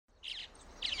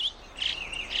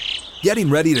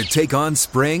Getting ready to take on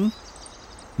spring?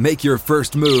 Make your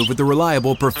first move with the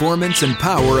reliable performance and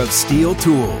power of Steel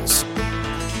tools.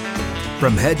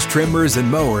 From hedge trimmers and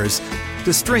mowers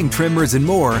to string trimmers and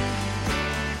more,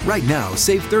 right now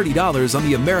save $30 on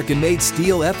the American-made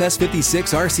Steel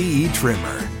FS56 RCE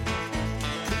trimmer.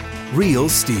 Real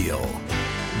Steel.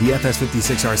 The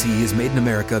FS56 RCE is made in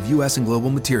America of U.S. and global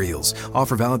materials.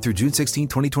 Offer valid through June 16,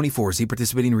 2024. See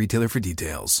participating retailer for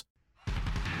details.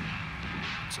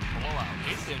 It's a blowout.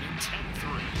 8th inning,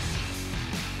 10-3.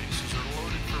 Bases are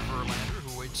loaded for Verlander,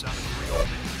 who waits out a 3-0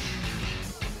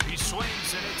 pitch. He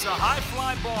swings, and it's a high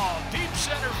fly ball. Deep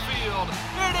center field.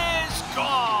 It is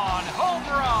gone. Home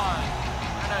run.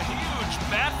 And a huge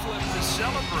bat flip to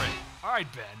celebrate. All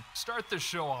right, Ben, start the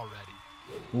show already.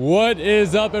 What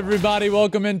is up, everybody?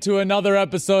 Welcome into another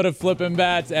episode of Flippin'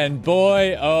 Bats, and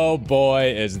boy, oh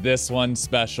boy, is this one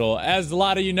special. As a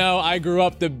lot of you know, I grew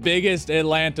up the biggest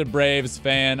Atlanta Braves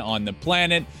fan on the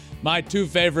planet. My two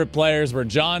favorite players were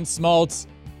John Smoltz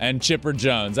and Chipper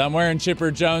Jones. I'm wearing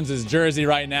Chipper Jones's jersey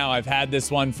right now. I've had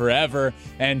this one forever,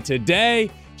 and today,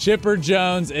 Chipper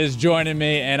Jones is joining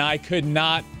me, and I could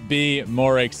not be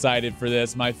more excited for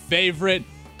this. My favorite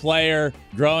player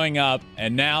growing up,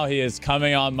 and now he is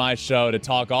coming on my show to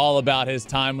talk all about his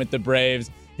time with the Braves,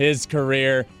 his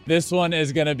career. This one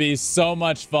is going to be so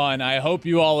much fun. I hope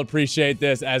you all appreciate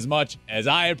this as much as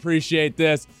I appreciate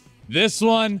this. This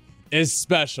one is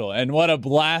special, and what a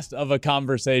blast of a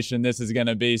conversation this is going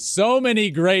to be. So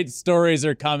many great stories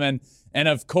are coming, and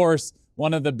of course,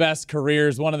 one of the best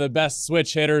careers, one of the best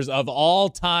switch hitters of all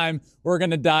time. We're going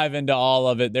to dive into all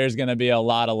of it. There's going to be a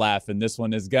lot of laughing. This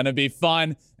one is going to be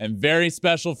fun and very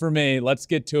special for me. Let's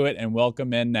get to it and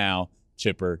welcome in now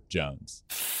Chipper Jones.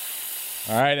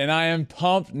 All right, and I am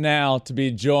pumped now to be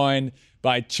joined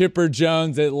by Chipper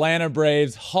Jones, Atlanta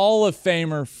Braves Hall of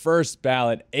Famer, first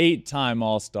ballot, 8-time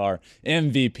All-Star,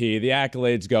 MVP. The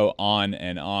accolades go on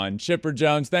and on. Chipper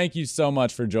Jones, thank you so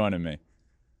much for joining me.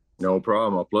 No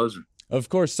problem. My pleasure. Of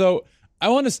course. So I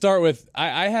want to start with,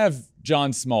 I have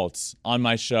John Smoltz on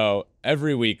my show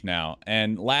every week now.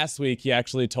 And last week, he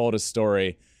actually told a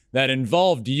story that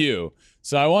involved you.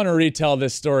 So I want to retell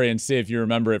this story and see if you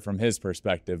remember it from his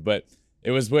perspective. But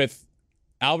it was with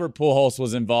Albert Pujols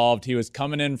was involved. He was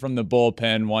coming in from the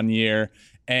bullpen one year,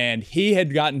 and he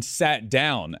had gotten sat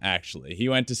down, actually. He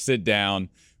went to sit down,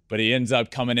 but he ends up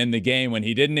coming in the game when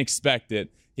he didn't expect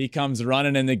it. He comes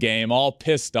running in the game, all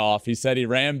pissed off. He said he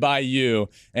ran by you,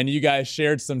 and you guys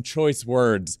shared some choice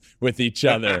words with each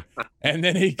other. And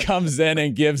then he comes in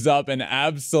and gives up an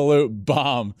absolute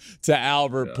bomb to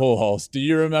Albert Pujols. Do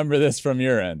you remember this from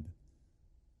your end?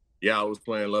 Yeah, I was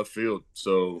playing left field.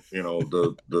 So,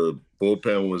 the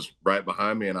bullpen was right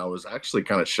behind me, and I was actually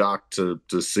kind of shocked to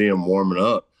see him warming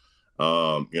up.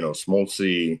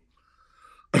 Smoltzy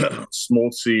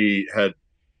had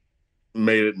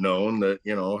made it known that,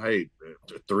 hey,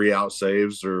 3 out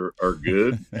saves are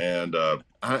good. And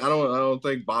I don't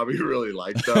think Bobby really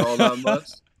liked that all that much.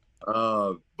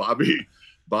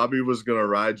 Bobby was going to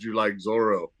ride you like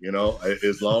Zorro,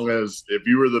 as long as if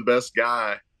you were the best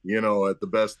guy, at the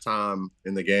best time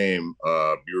in the game,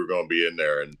 you were going to be in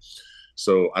there. And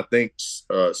so I think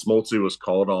Smoltzy was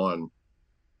called on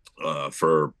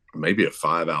for maybe a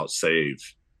 5-out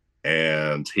save,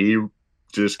 and he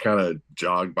just kind of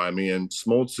jogged by me. And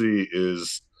Smoltzy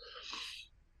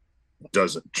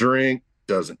doesn't drink,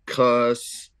 doesn't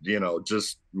cuss,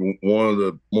 just one of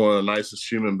the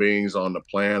nicest human beings on the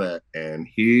planet. And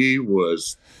he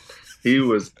was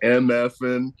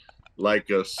MFing like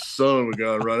a son of a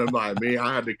gun running by me.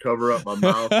 I had to cover up my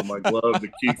mouth with my glove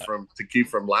to keep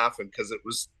from laughing, because it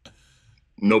was,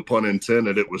 no pun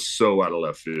intended, it was so out of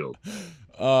left field.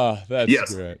 Oh,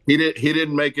 that's great. He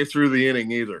didn't make it through the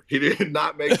inning either. He did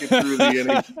not make it through the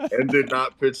inning and did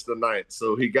not pitch the ninth.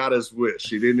 So he got his wish.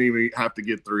 He didn't even have to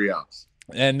get 3 outs.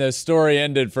 And the story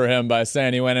ended for him by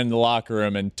saying he went in the locker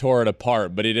room and tore it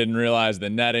apart, but he didn't realize the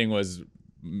netting was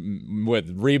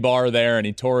with rebar there, and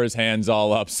he tore his hands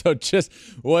all up. So just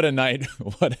what a night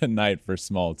for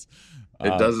Smoltz.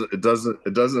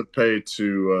 It doesn't pay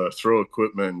to throw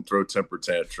equipment and throw temper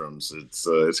tantrums. It's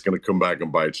going to come back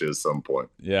and bite you at some point.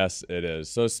 Yes, it is.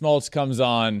 So Smoltz comes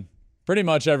on pretty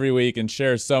much every week and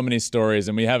shares so many stories,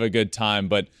 and we have a good time.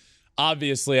 But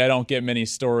obviously, I don't get many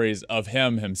stories of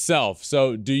him himself.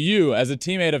 So do you, as a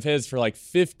teammate of his for like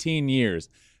 15 years,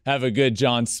 have a good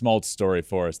John Smoltz story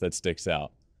for us that sticks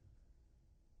out?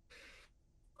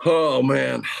 Oh,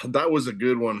 man, that was a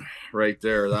good one right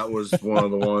there. That was one of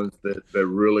the ones that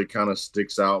really kind of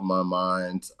sticks out in my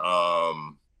mind.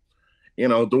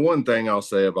 The one thing I'll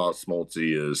say about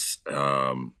Smoltzy is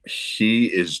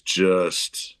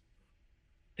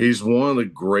He's one of the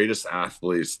greatest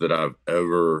athletes that I've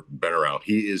ever been around.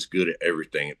 He is good at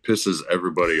everything. It pisses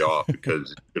everybody off because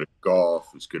he's good at golf,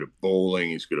 he's good at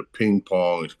bowling, he's good at ping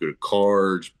pong, he's good at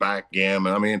cards,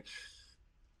 backgammon. I mean,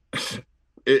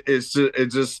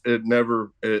 it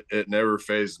never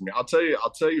phases me. I'll tell you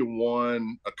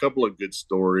a couple of good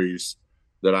stories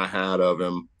that I had of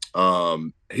him.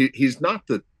 He's not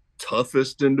the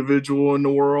toughest individual in the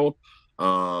world.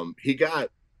 He got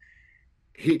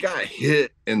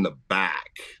hit in the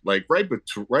back, like right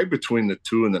between the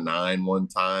 2 and the 9 one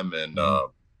time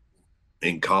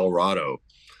in Colorado,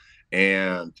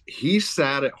 and he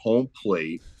sat at home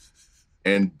plate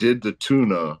and did the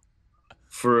tuna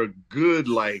for a good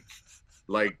like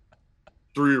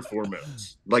 3 or 4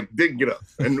 minutes. Like, didn't get up,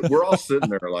 and we're all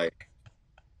sitting there like,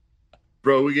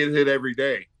 bro, we get hit every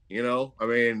day. You know, I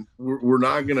mean, we're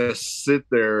not gonna sit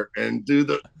there and do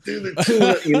the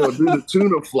tuna, do the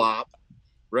tuna flop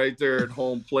right there at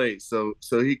home plate. So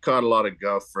he caught a lot of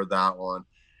guff for that one.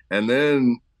 And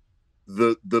then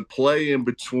the play in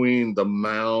between the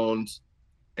mound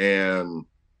and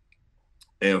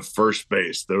first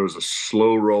base, there was a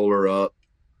slow roller up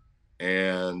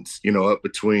and, up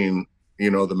between,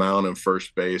 the mound and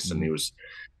first base. And it was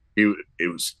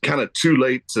kind of too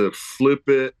late to flip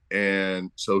it.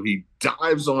 And so he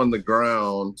dives on the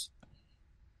ground,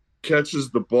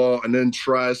 catches the ball, and then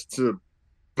tries to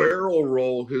barrel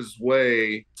roll his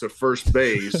way to first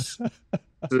base.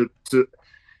 to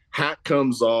hat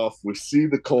comes off. We see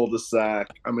the cul-de-sac.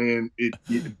 I mean, it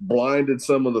blinded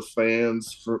some of the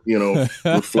fans for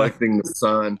reflecting the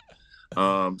sun.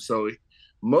 So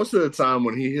most of the time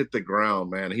when he hit the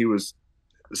ground, man, he was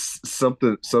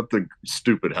something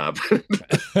stupid happened.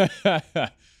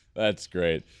 That's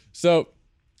great. So,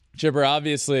 Chipper,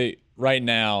 obviously, right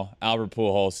now, Albert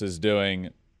Pujols is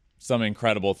doing some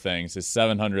incredible things. His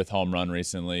 700th home run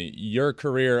recently. Your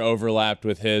career overlapped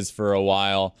with his for a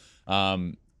while.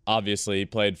 Obviously, he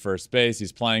played first base.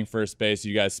 He's playing first base.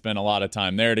 You guys spent a lot of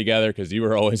time there together because you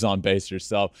were always on base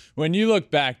yourself. When you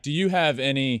look back, do you have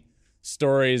any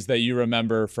stories that you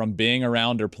remember from being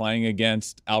around or playing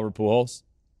against Albert Pujols?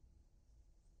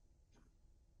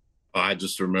 I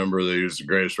just remember that he was the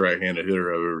greatest right-handed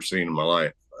hitter I've ever seen in my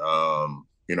life. I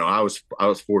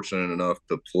was fortunate enough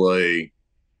to play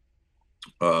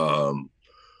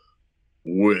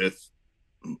with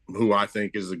who I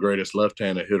think is the greatest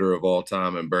left-handed hitter of all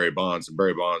time, and Barry Bonds. And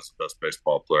Barry Bonds is the best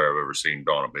baseball player I've ever seen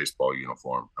don a baseball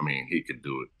uniform. I mean, he could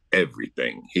do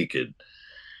everything. He could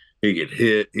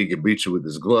hit. He could beat you with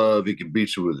his glove. He could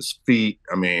beat you with his feet.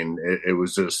 I mean, it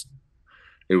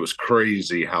was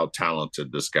crazy how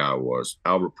talented this guy was.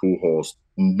 Albert Pujols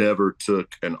never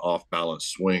took an off-balance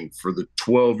swing for the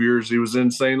 12 years he was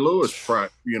in St. Louis,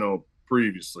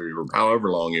 previously, or however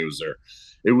long he was there.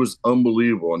 It was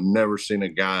unbelievable. I've never seen a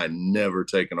guy never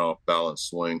take an off-balance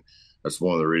swing. That's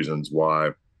one of the reasons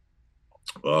why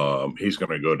he's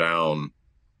going to go down,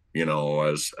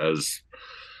 as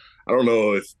I don't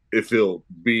know if he'll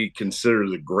be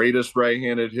considered the greatest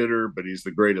right-handed hitter, but he's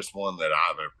the greatest one that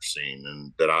I've ever seen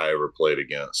and that I ever played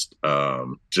against.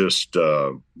 Just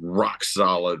rock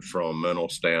solid from a mental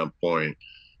standpoint,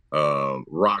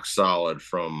 rock solid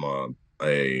from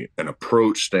an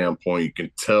approach standpoint. You can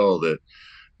tell that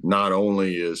not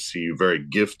only is he very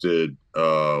gifted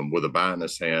with a bat in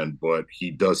his hand, but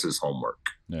he does his homework.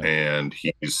 Yeah. And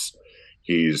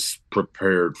he's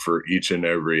prepared for each and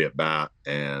every at bat,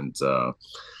 and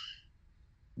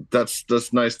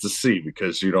that's nice to see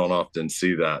because you don't often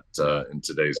see that in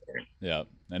today's game. Yeah,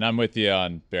 and I'm with you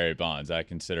on Barry Bonds. I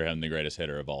consider him the greatest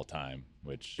hitter of all time.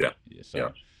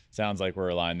 Sounds like we're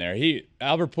aligned there.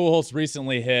 Albert Pujols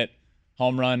recently hit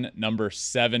home run number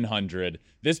 700.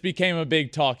 This became a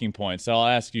big talking point, so I'll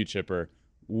ask you, Chipper,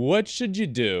 what should you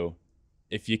do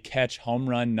if you catch home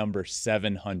run number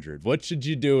 700? What should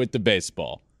you do with the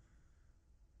baseball?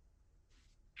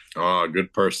 A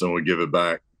good person would give it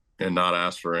back and not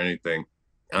ask for anything.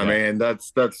 I mean,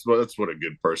 that's what a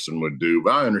good person would do.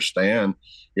 But I understand,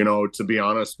 to be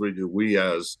honest with you, we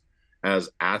as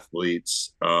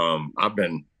athletes, I've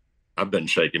been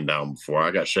shaken down before. I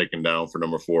got shaken down for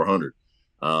number 400.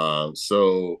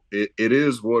 So it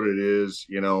is what it is.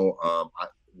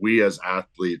 We as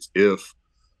athletes, if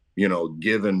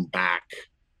given back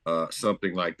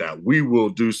something like that, we will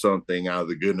do something out of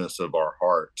the goodness of our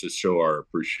heart to show our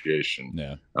appreciation.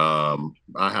 Yeah.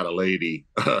 I had a lady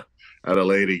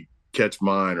catch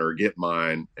mine or get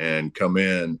mine and come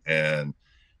in, and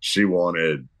she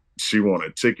wanted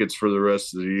tickets for the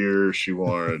rest of the year. She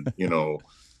wanted, a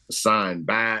signed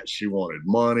bat. She wanted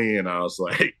money. And I was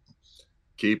like,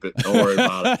 keep it. Don't worry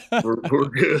about it. We're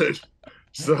good.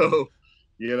 So,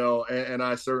 and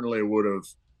I certainly would have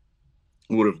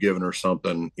given her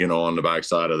something, on the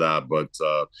backside of that. But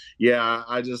yeah,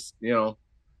 I just,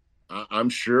 I'm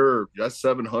sure that's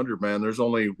 700, man. There's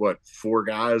only what, 4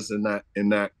 guys in that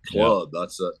club. Yeah.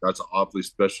 That's an awfully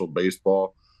special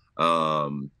baseball. I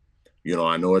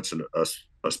know it's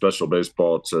a special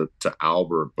baseball to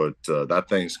Albert, but that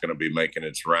thing's going to be making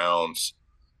its rounds.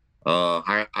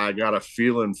 I got a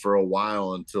feeling for a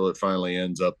while until it finally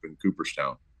ends up in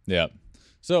Cooperstown. Yeah.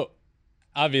 So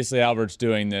obviously Albert's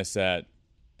doing this at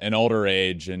an older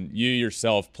age, and you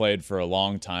yourself played for a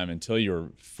long time until you were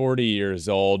 40 years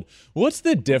old. What's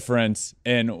the difference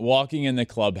in walking in the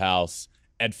clubhouse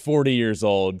at 40 years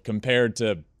old compared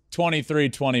to 23,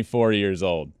 24 years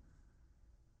old?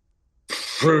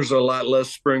 There's a lot less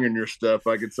spring in your step,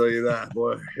 I can tell you that,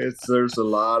 boy. There's a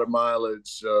lot of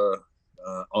mileage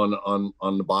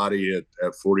on the body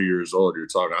at 40 years old. You're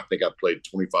talking, I think I played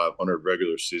 2,500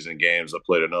 regular season games. I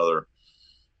played another,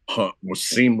 what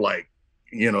seemed like,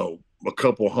 a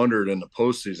couple hundred in the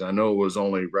postseason. I know it was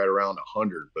only right around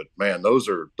 100, but man, those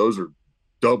are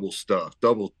double stuff,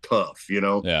 double tough,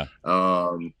 Yeah.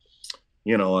 And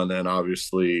then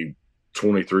obviously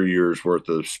 23 years worth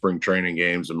of spring training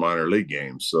games and minor league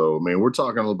games. So, I mean, we're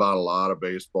talking about a lot of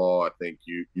baseball. I think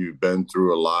you've been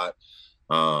through a lot.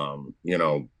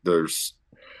 There's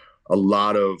a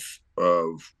lot of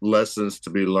lessons to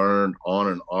be learned on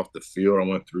and off the field. I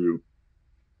went through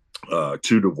 2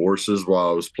 divorces while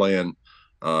I was playing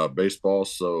baseball.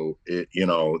 So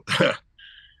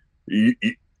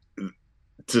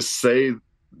to say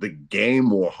the game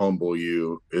will humble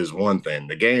you is one thing.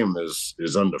 The game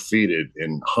is undefeated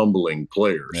in humbling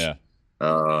players. Yeah.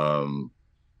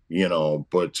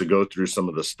 But to go through some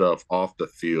of the stuff off the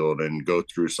field and go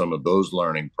through some of those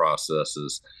learning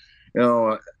processes,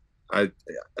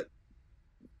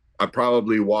 I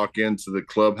probably walk into the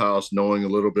clubhouse knowing a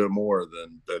little bit more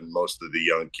than most of the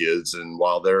young kids. And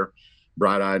while they're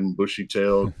bright-eyed and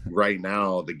bushy-tailed right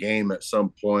now, the game at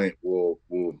some point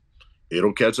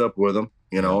it'll catch up with them,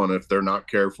 and if they're not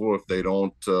careful, if they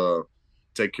don't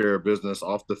take care of business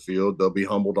off the field, they'll be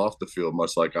humbled off the field,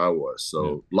 much like I was.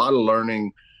 So a lot of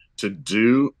learning to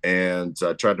do, and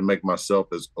I tried to make myself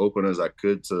as open as I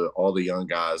could to all the young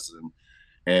guys.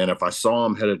 And if I saw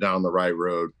them headed down the right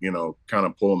road, kind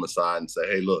of pull them aside and say,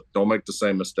 hey, look, don't make the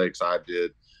same mistakes I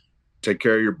did. Take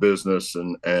care of your business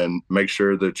and make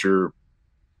sure that you're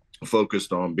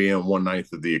focused on being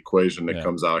 1/9 of the equation that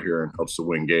comes out here and helps to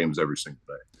win games every single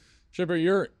day. Shipper,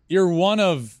 you're one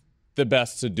of the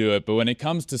best to do it, but when it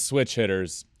comes to switch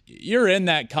hitters, you're in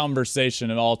that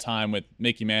conversation of all time with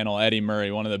Mickey Mantle, Eddie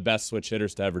Murray, one of the best switch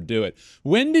hitters to ever do it.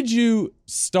 When did you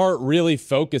start really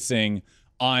focusing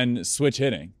on switch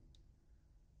hitting?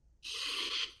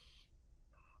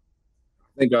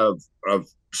 I think I've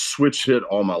switch hit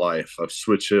all my life. I've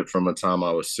switch hit from the time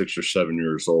I was 6 or 7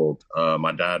 years old.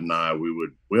 My dad and I,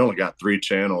 we only got 3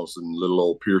 channels in little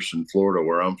old Pearson, Florida,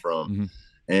 where I'm from. Mm-hmm.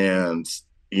 And,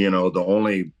 the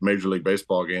only Major League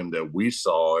Baseball game that we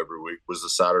saw every week was the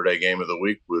Saturday game of the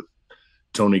week with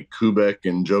Tony Kubek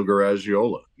and Joe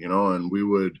Garagiola, and we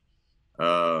would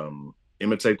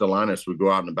imitate the lineups. We go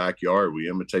out in the backyard, we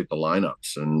imitate the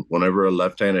lineups. And whenever a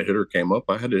left-handed hitter came up,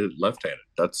 I had to hit left-handed.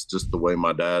 That's just the way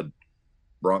my dad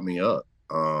brought me up.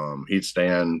 He'd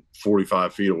stand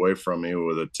 45 feet away from me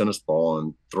with a tennis ball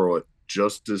and throw it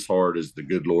just as hard as the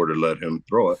good Lord had let him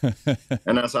throw it.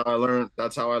 And that's how I learned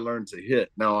to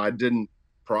hit. Now, I didn't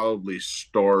probably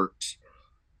start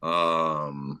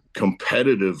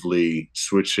competitively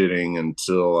switch hitting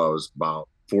until I was about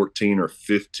 14 or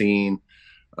 15.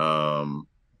 And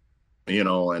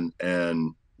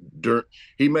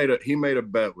he made a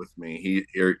bet with me. He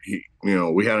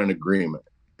we had an agreement.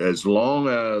 As long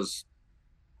as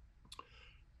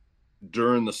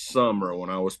during the summer when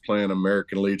I was playing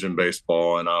American Legion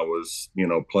baseball and I was,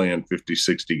 playing 50,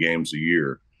 60 games a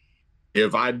year,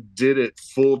 if I did it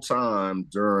full time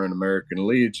during American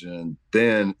Legion,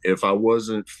 then if I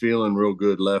wasn't feeling real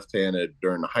good left-handed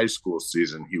during the high school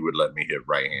season, he would let me hit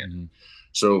right-handed. Mm-hmm.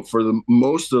 So for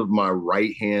most of my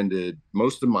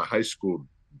high school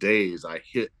days, I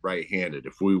hit right-handed.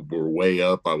 If we were way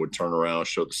up, I would turn around,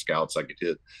 show the scouts I could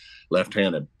hit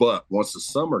left-handed. But once the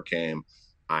summer came,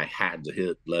 I had to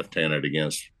hit left-handed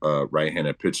against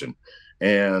right-handed pitching.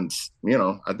 And,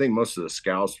 I think most of the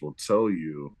scouts will tell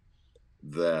you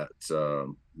that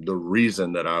the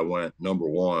reason that I went number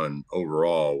 1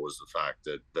 overall was the fact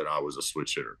that I was a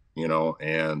switch hitter,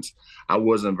 and I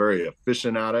wasn't very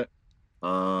efficient at it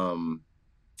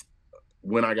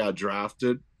when I got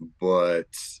drafted. But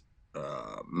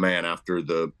man, after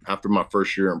my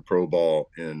first year in pro ball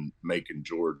in Macon,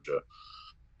 Georgia,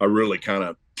 I really kind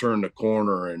of turned the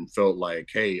corner and felt like,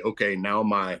 hey, okay, now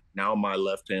my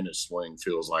left-handed swing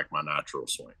feels like my natural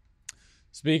swing.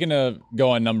 Speaking of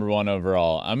going number one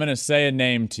overall, I'm going to say a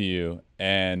name to you,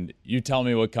 and you tell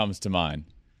me what comes to mind.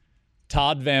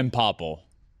 Todd Van Poppel.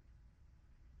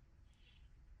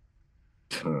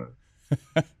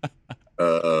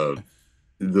 The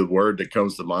word that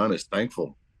comes to mind is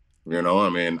thankful. You know, I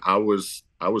mean, I was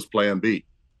plan B,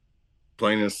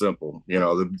 plain and simple. You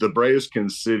know, the Braves can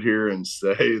sit here and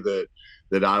say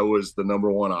that I was the number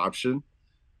one option.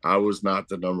 I was not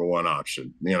the number one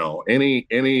option. You know, any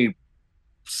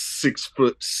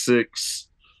 6'6"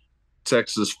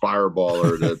 Texas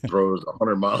fireballer that throws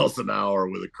 100 miles an hour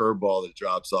with a curveball that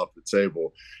drops off the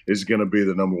table is going to be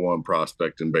the number one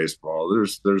prospect in baseball.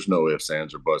 There's no ifs,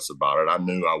 ands, or buts about it. I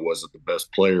knew I wasn't the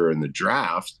best player in the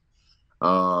draft.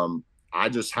 I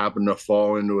just happened to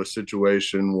fall into a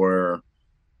situation where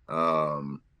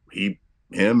him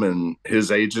and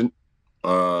his agent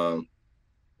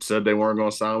said they weren't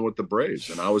going to sign with the Braves,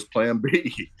 and I was plan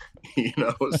B. You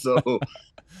know, so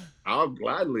I'll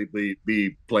gladly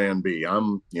be plan B.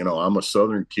 I'm a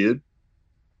Southern kid.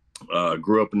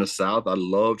 Grew up in the South. I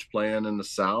loved playing in the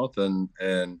South, and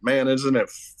man, isn't it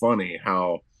funny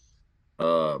how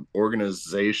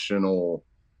organizational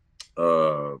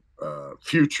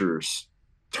futures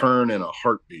turn in a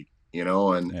heartbeat, you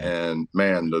know? And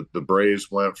man, the Braves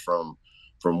went from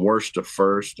worst to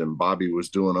first, and Bobby was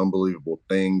doing unbelievable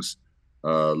things,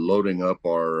 loading up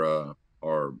our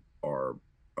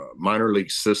minor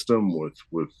league system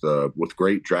with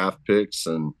great draft picks.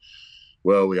 And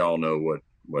well, we all know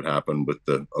what happened with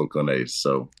the Oakland A's.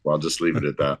 So I'll just leave it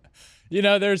at that. You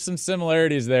know, there's some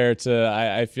similarities there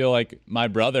I feel like my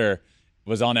brother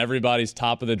was on everybody's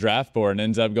top of the draft board and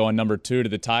ends up going number 2 to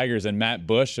the Tigers, and Matt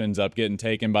Bush ends up getting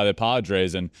taken by the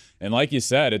Padres. And like you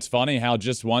said, it's funny how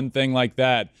just one thing like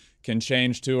that can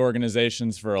change 2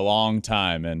 organizations for a long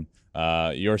time. And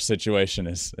your situation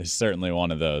is certainly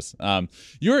one of those. Go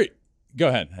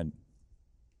ahead.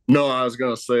 No, I was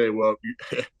going to say, well,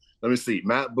 let me see,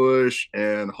 Matt Bush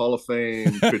and Hall of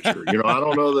Fame pitcher. You know, I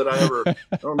don't know that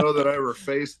I ever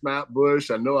faced Matt Bush.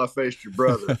 I know I faced your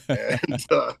brother, and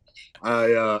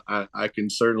I can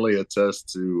certainly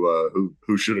attest to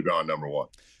who should have gone number 1.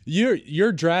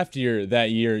 Your draft year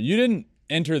that year, you didn't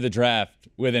enter the draft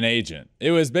with an agent. It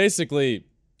was basically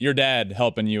your dad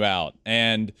helping you out.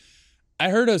 And I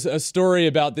heard a story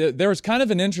about there was kind of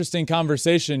an interesting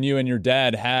conversation you and your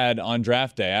dad had on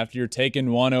draft day after you're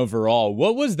taken 1 overall.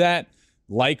 What was that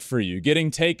like for you,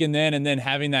 getting taken in and then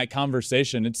having that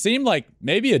conversation? It seemed like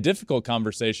maybe a difficult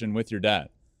conversation with your dad.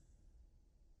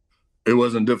 It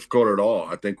wasn't difficult at all.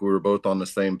 I think we were both on the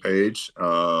same page.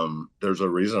 There's a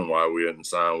reason why we didn't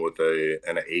sign with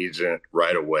an agent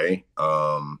right away.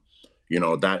 You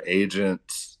know, that agent,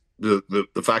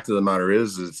 the fact of the matter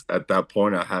is at that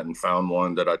point I hadn't found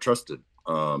one that I trusted.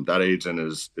 That agent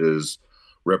is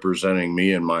representing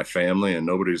me and my family, and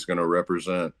nobody's going to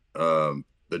represent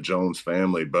the Jones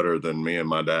family better than me and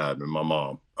my dad and my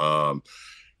mom.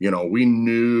 You know, we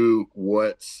knew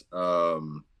what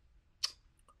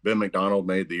Ben McDonald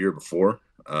made the year before.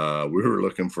 We were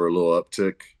looking for a little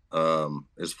uptick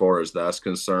as far as that's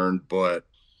concerned, but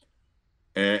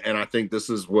and I think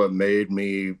this is what made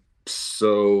me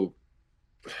so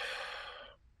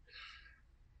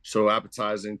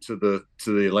appetizing to the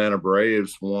Atlanta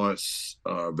Braves once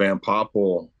Van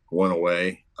Poppel went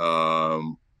away,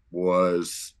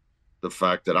 was the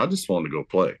fact that I just wanted to go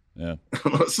play. Yeah.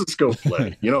 Let's just go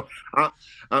play. You know, I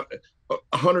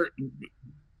 100,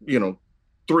 you know,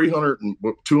 $300 and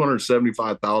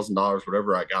 $275,000,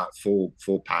 whatever I got full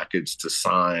package to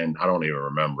sign. I don't even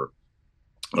remember.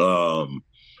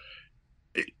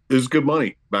 It was good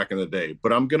money back in the day,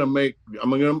 but I'm gonna make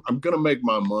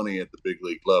my money at the big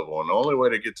league level, and the only way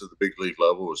to get to the big league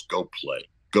level is go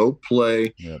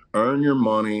play, Yep. Earn your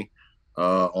money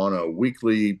on a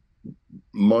weekly,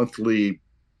 monthly,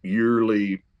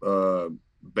 yearly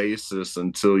basis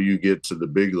until you get to the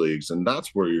big leagues, and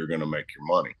that's where you're gonna make your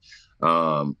money.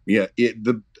 I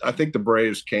think the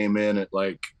Braves came in at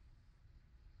like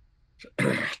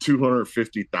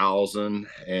 250,000,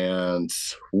 and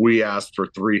we asked for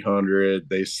 300.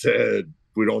 They said,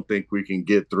 we don't think we can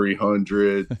get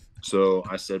 300. So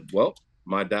I said, well,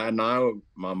 my dad and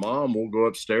my mom will go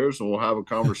upstairs and we'll have a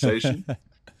conversation.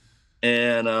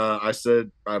 And I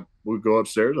said, we go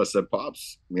upstairs. I said,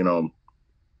 Pops, you know,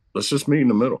 let's just meet in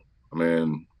the middle. I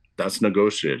mean, that's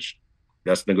negotiation.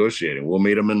 That's negotiating. We'll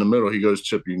meet him in the middle. He goes,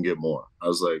 Chip, you can get more. I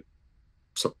was like,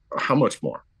 so how much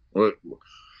more? What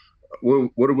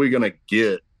are we going to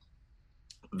get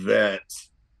that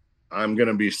I'm going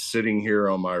to be sitting here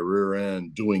on my rear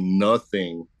end doing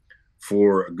nothing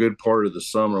for a good part of the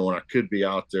summer when I could be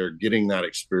out there getting that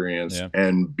experience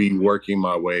and be working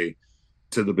my way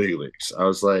to the big leagues. I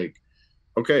was like,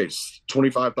 okay,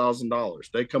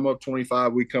 $25,000. They come up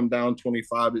 25, we come down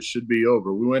 25. It should be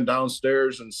over. We went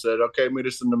downstairs and said, okay, meet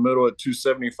us in the middle at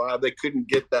 275. They couldn't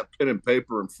get that pen and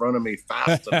paper in front of me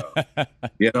fast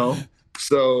enough,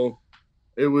 So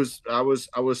I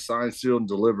was signed, sealed, and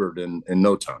delivered in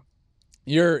no time.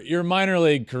 Your minor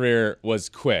league career was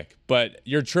quick, but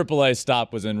your AAA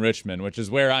stop was in Richmond, which is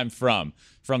where I'm from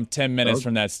 10 minutes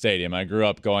from that stadium. I grew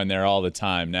up going there all the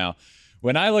time. Now,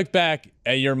 when I look back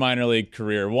at your minor league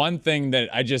career, one thing that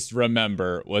I just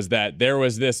remember was that there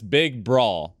was this big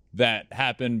brawl that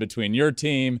happened between your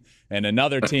team and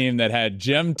another team that had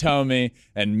Jim Thome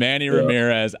and Manny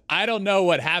Ramirez. I don't know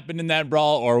what happened in that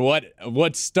brawl or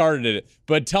what started it,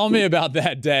 but tell me about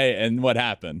that day and what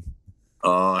happened.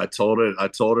 I told it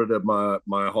at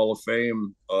my Hall of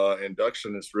Fame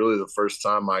induction. It's really the first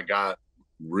time I got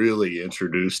really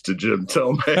introduced to Jim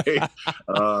Thome.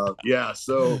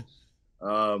 So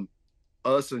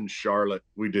us and Charlotte,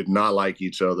 we did not like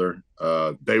each other.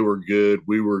 They were good.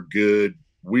 We were good.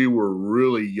 We were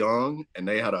really young, and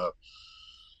they had a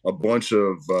bunch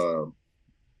of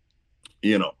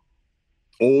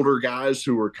older guys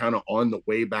who were kind of on the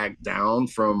way back down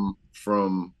from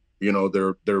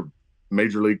their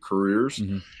major league careers.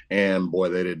 Mm-hmm. And boy,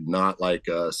 they did not like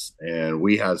us, and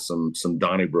we had some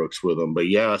Donniebrooks with them. But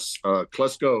yes,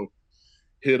 Klesko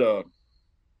hit a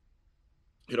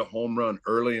home run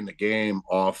early in the game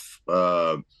off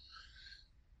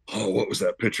what was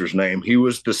that pitcher's name? He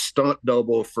was the stunt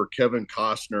double for Kevin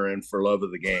Costner in For Love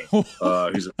of the Game.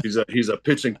 He's a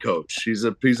pitching coach. He's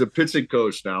a pitching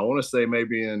coach now. I want to say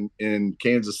maybe in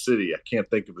Kansas City. I can't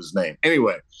think of his name.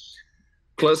 Anyway,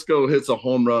 Klesko hits a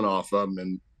home run off of him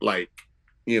and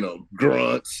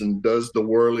grunts and does the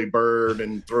whirly bird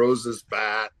and throws his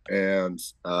bat, and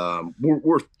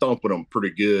we're thumping him pretty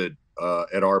good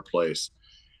at our place.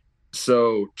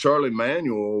 So Charlie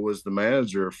Manuel was the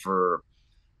manager for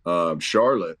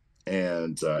Charlotte,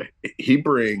 and he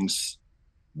brings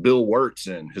Bill Wirtz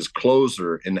in, his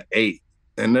closer, in the 8th,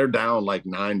 and they're down like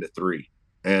 9-3.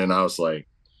 And I was like,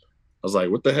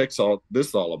 what the heck's all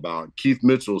this all about? Keith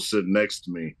Mitchell's sitting next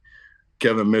to me,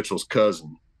 Kevin Mitchell's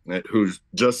cousin, who's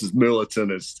just as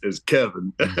militant as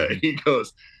Kevin. He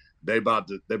goes, they about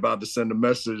to send a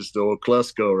message to old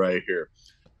Klesko right here.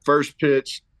 First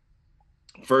pitch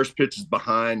is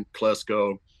behind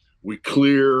Klesko. We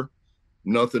clear.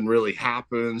 Nothing really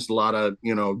happens. A lot of,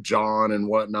 John and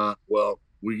whatnot. Well,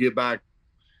 we get back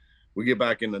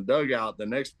in the dugout. The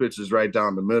next pitch is right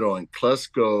down the middle, and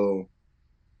Klesko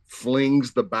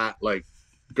flings the bat, like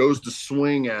goes to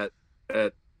swing at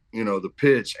the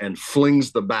pitch and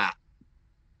flings the bat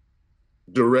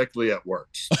directly at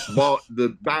Wirtz. Ball,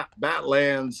 the bat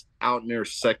lands out near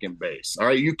second base. All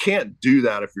right, you can't do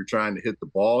that if you're trying to hit the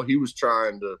ball. He was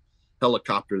trying to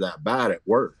helicopter that bat at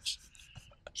Wirtz.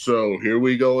 So here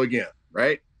we go again,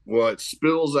 right? Well, it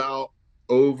spills out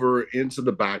over into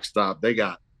the backstop. They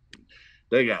got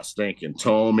stinking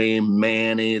Thome,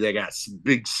 Manny. They got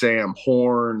Big Sam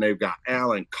Horn. They've got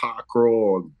Alan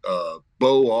Cockrell, Bo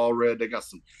Allred. They got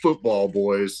some football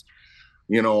boys,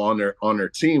 on their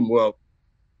team. Well,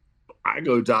 I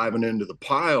go diving into the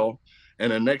pile,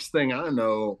 and the next thing I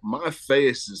know, my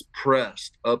face is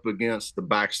pressed up against the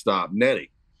backstop netting,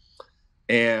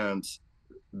 and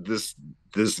this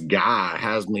guy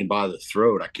has me by the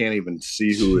throat. I can't even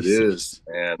see who it is.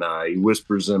 And he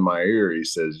whispers in my ear, he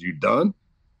says, "You done?"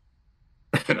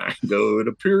 And I go, "It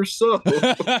appears so."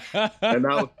 And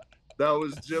that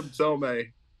was Jim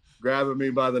Thome grabbing me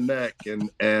by the neck.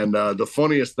 And the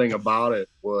funniest thing about it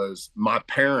was my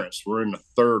parents were in the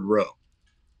third row.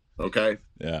 Okay.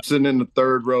 Yeah. Sitting in the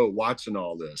third row watching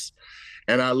all this.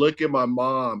 And I look at my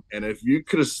mom, and if you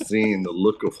could have seen the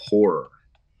look of horror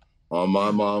on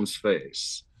my mom's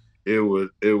face, it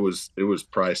was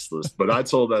priceless. But I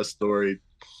told that story,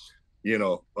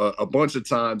 a bunch of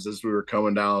times as we were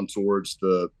coming down towards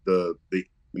the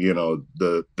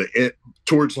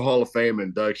towards the Hall of Fame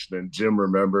induction, and Jim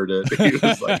remembered it. He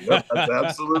was like, "Yep, that's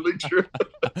absolutely true."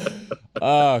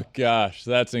 Oh gosh,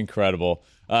 that's incredible.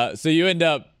 So you end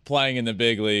up playing in the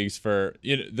big leagues for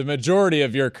the majority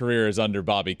of your career is under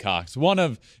Bobby Cox.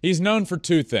 He's known for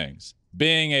two things: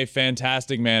 being a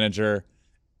fantastic manager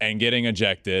and getting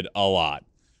ejected a lot.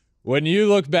 When you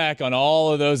look back on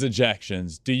all of those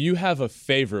ejections, do you have a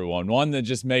favorite one that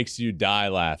just makes you die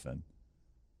laughing?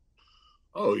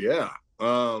 Oh yeah.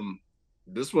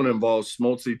 This one involves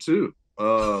Smoltzy too.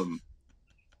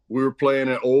 We were playing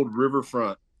at Old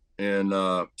Riverfront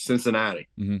in Cincinnati,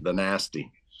 Mm-hmm. the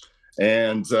Nasty.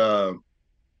 And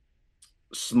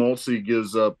Smoltz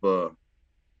gives up the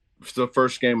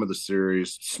first game of the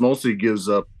series. Smoltz gives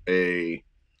up a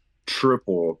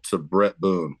triple to Brett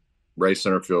Boone, right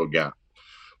center field gap.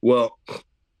 Well,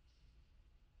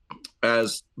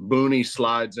 as Booney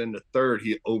slides into third,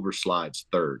 he overslides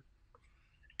third,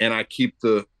 and I keep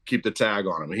the tag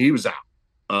on him. He was out.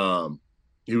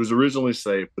 He was originally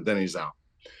safe, but then he's out.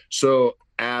 So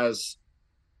as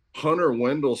Hunter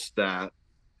Wendelstedt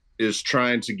is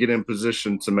trying to get in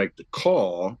position to make the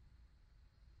call,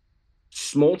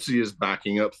 Smoltz is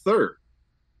backing up third.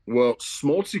 Well,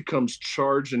 Smoltz comes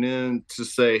charging in to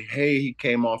say, hey, he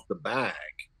came off the bag.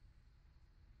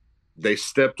 They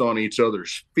stepped on each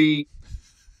other's feet.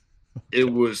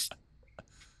 It was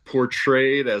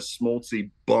portrayed as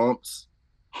Smoltz bumps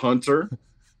Hunter.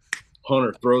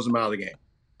 Hunter throws him out of the game.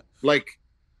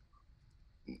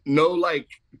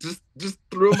 Just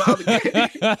threw him out of the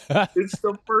game. It's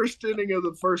the first inning of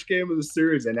the first game of the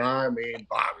series. And I mean,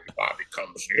 Bobby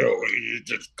comes, he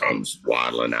just comes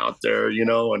waddling out there,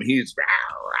 and he's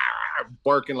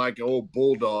barking like an old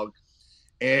bulldog.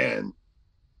 And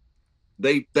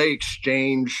they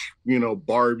exchange,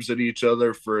 barbs at each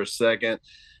other for a second.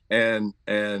 And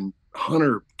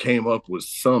Hunter came up with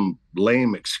some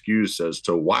lame excuse as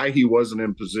to why he wasn't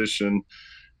in position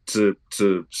to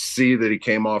see that he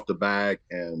came off the bag,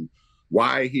 and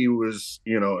why he was,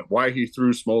 why he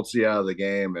threw Smoltz out of the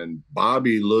game. And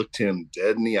Bobby looked him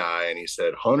dead in the eye and he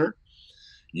said, Hunter,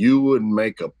 you wouldn't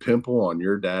make a pimple on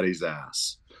your daddy's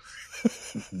ass.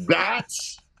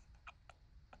 That's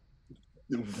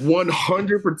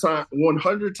 100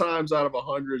 times out of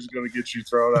 100 is going to get you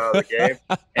thrown out of the game.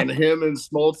 And him and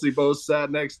Smoltz both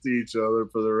sat next to each other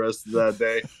for the rest of that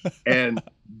day. And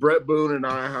Brett Boone and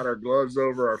I had our gloves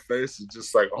over our faces,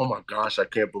 just like, oh my gosh, I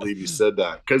can't believe he said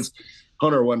that. Because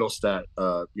Hunter Wendelstedt,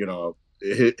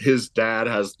 his dad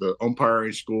has the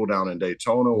umpiring school down in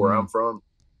Daytona, where I'm from.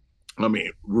 I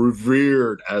mean,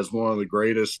 revered as one of the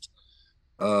greatest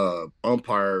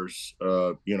umpires,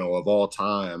 of all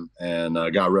time, and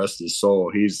God rest his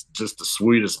soul. He's just the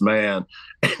sweetest man.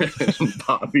 And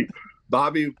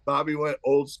Bobby went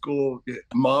old school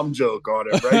mom joke on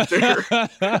it right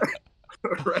there.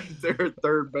 Right there at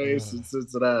third base in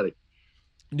Cincinnati.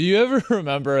 Do you ever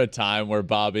remember a time where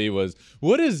Bobby was,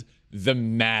 what is the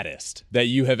maddest that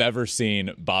you have ever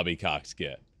seen Bobby Cox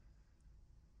get?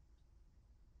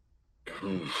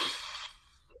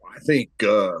 I think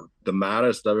the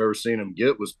maddest I've ever seen him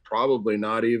get was probably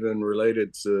not even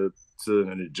related to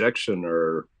an ejection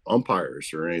or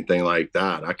umpires or anything like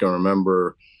that. I can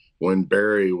remember when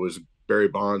Barry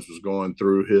Bonds was going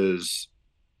through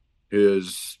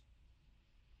his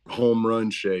home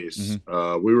run chase.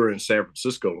 Mm-hmm. We were in San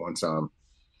Francisco one time,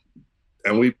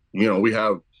 and we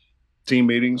have team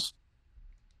meetings,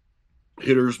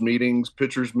 hitters meetings,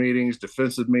 pitchers meetings,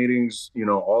 defensive meetings,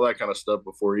 all that kind of stuff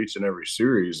before each and every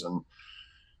series. And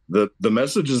the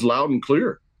message is loud and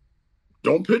clear.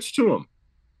 Don't pitch to him.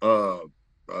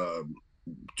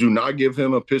 Do not give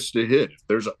him a pitch to hit. If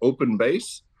there's an open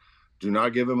base, do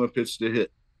not give him a pitch to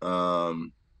hit.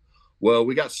 Well,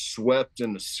 we got swept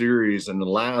in the series, and the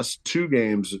first two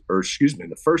games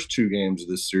of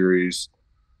this series,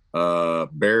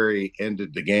 Barry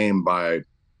ended the game by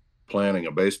planting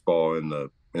a baseball in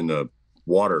the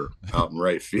water out in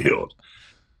right field.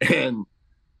 And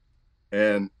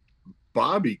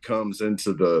Bobby comes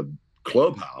into the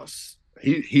clubhouse.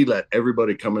 He let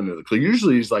everybody come into the club.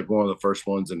 Usually he's like one of the first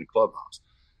ones in the clubhouse.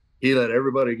 He let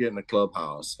everybody get in the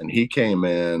clubhouse, and he came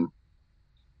in,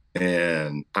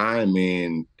 and I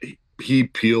mean, he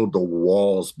peeled the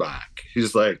walls back.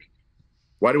 He's like,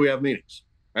 why do we have meetings?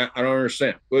 I don't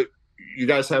understand. But you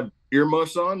guys have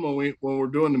earmuffs on when we're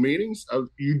doing the meetings?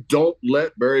 You don't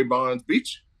let Barry Bonds beat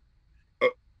you.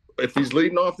 If he's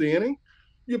leading off the inning,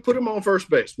 you put him on first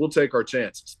base. We'll take our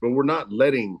chances. But we're not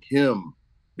letting him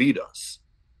beat us.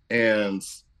 And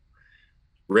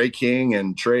Ray King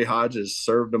and Trey Hodges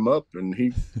served him up, and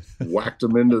he whacked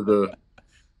him into the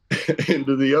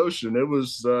ocean.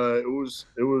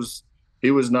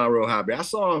 He was not real happy. I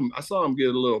saw him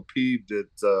get a little peeved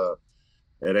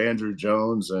at Andrew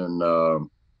Jones and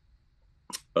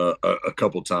a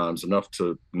couple times, enough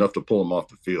to pull him off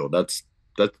the field.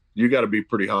 That you got to be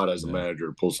pretty hot as a manager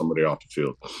to pull somebody off the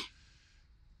field.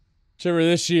 Chipper,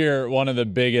 this year, one of the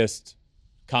biggest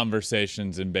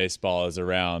conversations in baseball is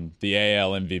around the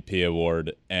AL MVP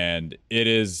award, and it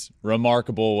is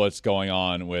remarkable what's going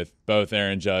on with both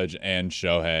Aaron Judge and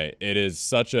Shohei. It's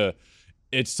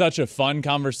such a fun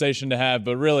conversation to have,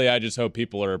 but really I just hope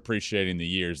people are appreciating the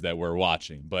years that we're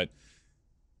watching. But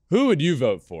Who would you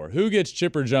vote for? Who gets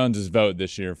Chipper Jones's vote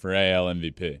this year for AL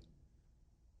MVP?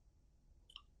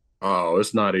 Oh,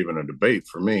 it's not even a debate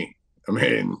for me. I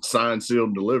mean, signed, sealed,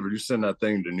 and delivered. You send that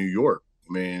thing to New York.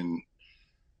 I mean,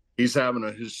 he's having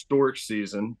a historic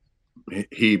season.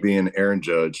 He being Aaron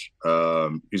Judge.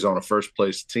 He's on a first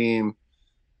place team.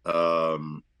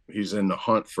 He's in the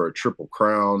hunt for a triple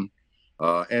crown.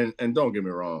 And don't get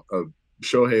me wrong,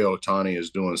 Shohei Ohtani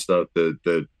is doing stuff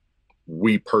that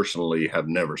we personally have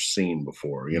never seen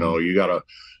before. You know, you got to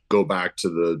go back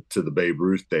to the Babe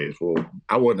Ruth days. Well,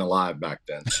 I wasn't alive back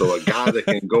then. So a guy that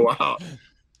can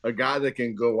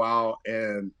go out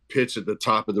and pitch at the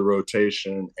top of the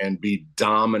rotation and be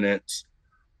dominant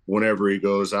whenever he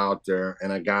goes out there,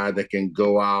 and a guy that can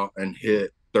go out and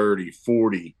hit 30,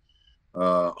 40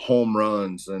 home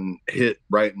runs and hit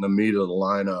right in the meat of the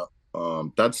lineup.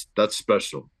 That's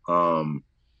special.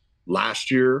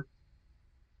 Last year,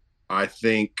 I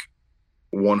think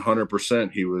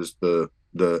 100% he was the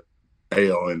AL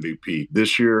MVP.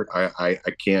 This year, I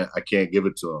can't give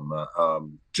it to him.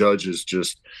 Judge is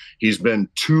just, he's been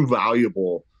too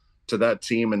valuable to that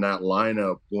team and that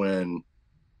lineup when,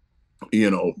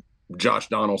 you know, Josh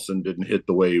Donaldson didn't hit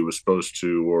the way he was supposed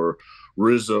to, or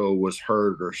Rizzo was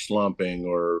hurt or slumping,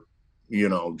 or, you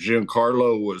know,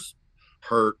 Giancarlo was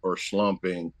hurt or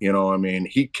slumping. You know, I mean,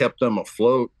 he kept them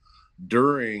afloat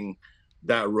during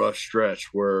that rough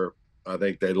stretch where I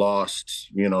think they lost,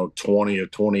 you know, 20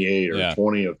 of 28 or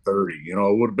 20 of 30. You know,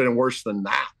 it would have been worse than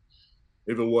that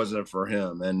if it wasn't for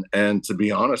him. And to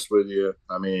be honest with you,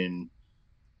 I mean,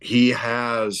 he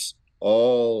has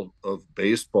all of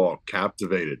baseball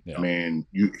captivated. Yeah. I mean,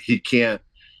 he can't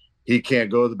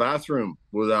go to the bathroom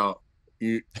without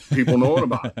people knowing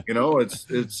about it. You know,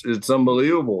 it's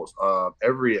unbelievable.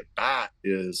 Every at bat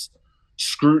is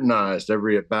scrutinized.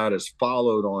 Every at bat is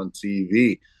followed on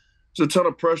TV. There's a ton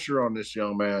of pressure on this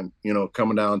young man, you know,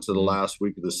 coming down to the last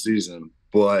week of the season.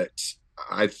 But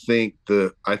I think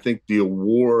the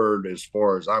award, as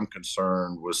far as I'm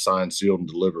concerned, was signed, sealed, and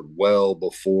delivered well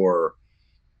before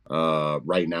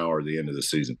right now or the end of the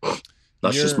season.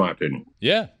 That's just my opinion.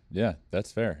 Yeah,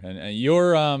 that's fair. And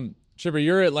your Chipper,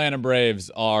 your Atlanta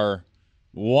Braves are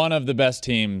one of the best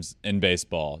teams in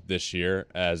baseball this year,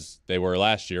 as they were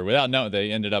last year. Without knowing,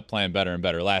 they ended up playing better and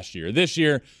better last year. This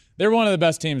year, they're one of the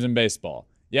best teams in baseball.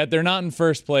 Yet they're not in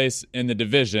first place in the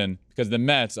division because the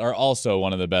Mets are also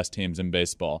one of the best teams in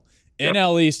baseball. Yep.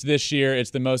 NL East this year,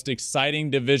 it's the most exciting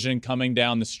division coming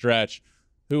down the stretch.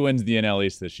 Who wins the NL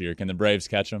East this year? Can the Braves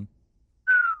catch them?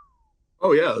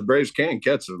 Oh yeah, the Braves can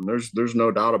catch them. There's no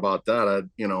doubt about that.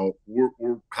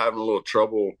 We're having a little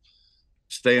trouble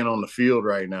staying on the field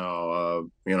right now. I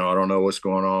don't know what's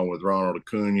going on with Ronald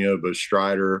Acuna, but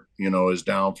Strider, is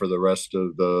down for the rest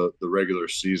of the regular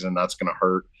season. That's going to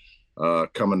hurt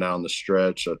coming down the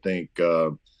stretch. I think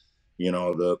from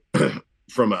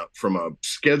a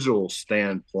schedule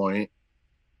standpoint,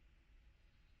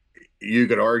 you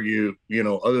could argue,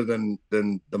 other than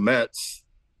the Mets,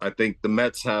 I think the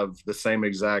Mets have the same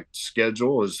exact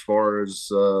schedule as far as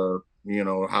how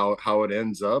it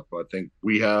ends up. I think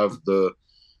we have the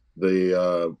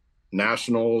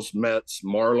Nationals, Mets,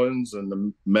 Marlins, and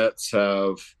the Mets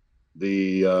have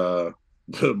the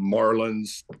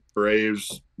Marlins,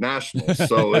 Braves, Nationals.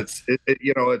 So it's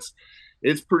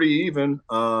pretty even.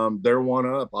 They're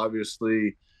one up,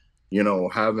 obviously.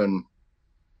 Having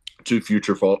two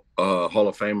future Hall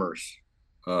of Famers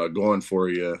going for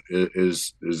you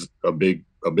is a big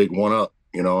one up.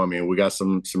 We got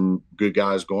some good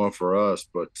guys going for us,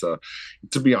 but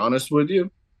to be honest with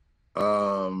you,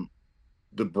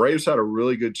 the Braves had a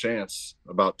really good chance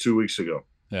about 2 weeks ago.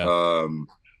 Yeah.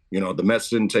 The Mets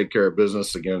didn't take care of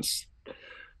business against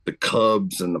the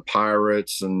Cubs and the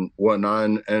Pirates and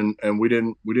whatnot, and we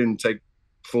didn't take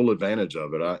full advantage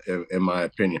of it, in my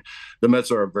opinion. The Mets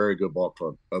are a very good ball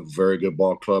club. I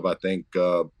think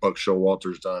Buck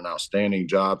Showalter's done an outstanding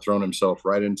job, throwing himself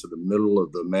right into the middle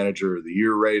of the Manager of the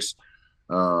Year race.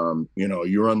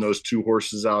 You run those two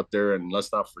horses out there, and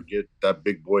let's not forget that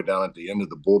big boy down at the end of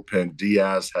the bullpen,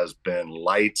 Diaz, has been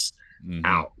lights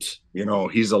out.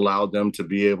 He's allowed them to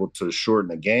be able to shorten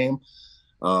the game.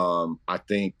 I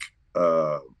think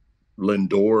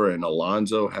Lindor and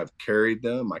Alonso have carried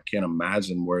them. I can't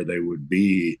imagine where they would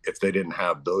be if they didn't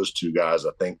have those two guys.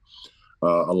 I think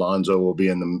Alonso will be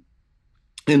in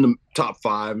the top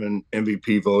 5 in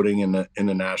MVP voting in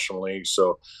the National League.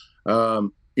 So,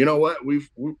 you know what? We've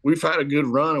had a good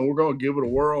run, and we're going to give it a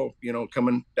whirl.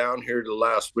 Coming down here to the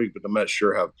last week, but the Mets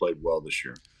sure have played well this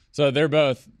year. So they're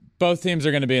both teams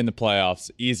are going to be in the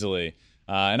playoffs easily.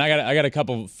 And I got a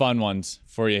couple fun ones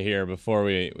for you here before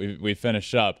we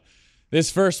finish up. This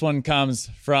first one comes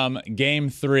from Game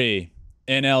 3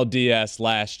 NLDS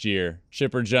last year.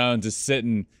 Chipper Jones is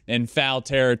sitting in foul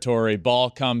territory. Ball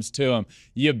comes to him.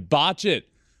 You botch it.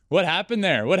 What happened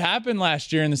there? What happened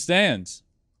last year in the stands?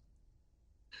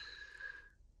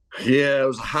 Yeah, it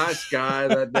was a high sky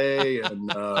that day, and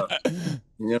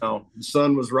the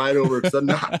sun was right over it. So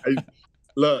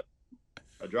look,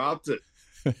 I dropped it.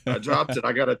 I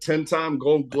got a 10-time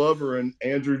Gold Glover and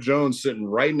Andrew Jones sitting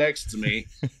right next to me.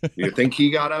 You think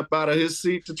he got up out of his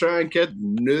seat to try and catch?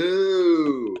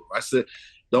 No. I said,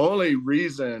 the only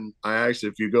reason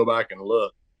if you go back and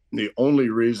look, the only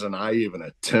reason I even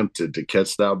attempted to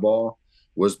catch that ball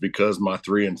was because my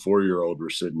 3- and 4-year-old were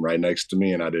sitting right next to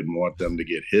me, and I didn't want them to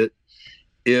get hit.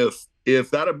 If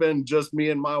that had been just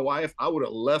me and my wife, I would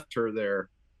have left her there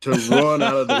to run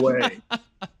out of the way.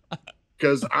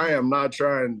 Because I am not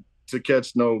trying to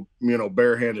catch no,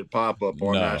 barehanded pop-up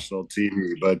on national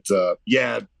TV. But,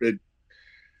 it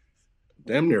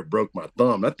damn near broke my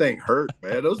thumb. That thing hurt,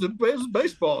 man. Those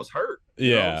baseballs hurt.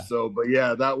 Yeah. So, but,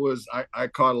 that was – I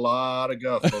caught a lot of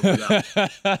guff over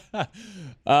that.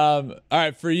 All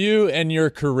right, for you and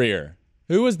your career,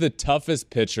 who was the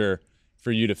toughest pitcher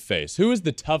for you to face? Who was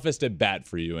the toughest at bat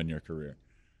for you in your career?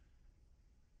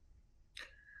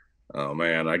 Oh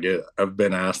man, I've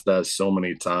been asked that so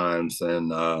many times, and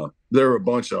there were a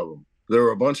bunch of them. There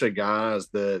were a bunch of guys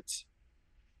that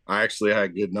I actually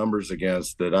had good numbers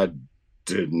against that I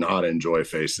did not enjoy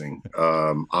facing.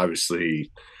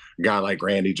 Obviously, a guy like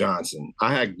Randy Johnson,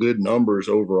 I had good numbers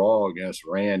overall against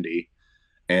Randy,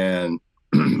 and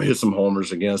hit some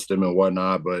homers against him and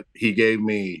whatnot. But he gave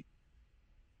me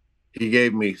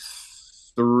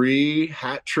 3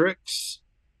 hat tricks.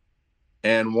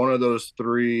 And one of those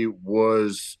 3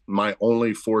 was my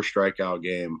only 4 strikeout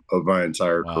game of my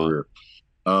entire career.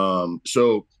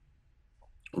 So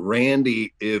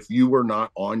Randy, if you were not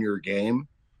on your game,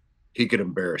 he could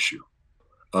embarrass you.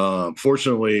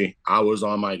 Fortunately, I was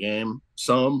on my game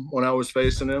some when I was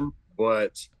facing him,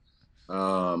 but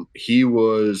he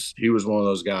was one of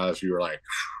those guys you were like,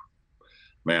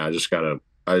 man, I just gotta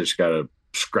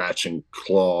scratch and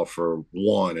claw for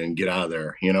one and get out of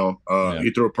there. He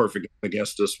threw a perfect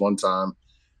against us one time.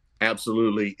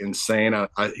 Absolutely insane.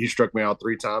 He struck me out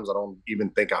 3 times. I don't even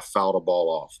think I fouled a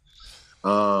ball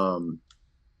off.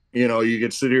 You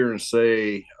could sit here and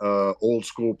say old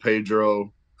school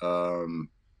Pedro, when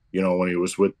he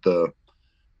was with the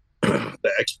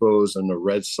Expos and the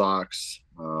Red Sox.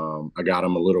 I got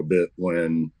him a little bit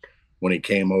when he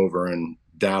came over and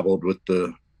dabbled with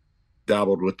the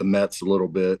Mets a little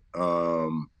bit.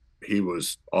 He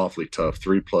was awfully tough,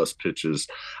 3+ pitches.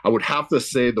 I would have to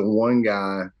say the one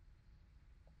guy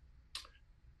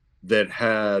that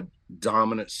had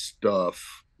dominant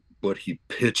stuff, but he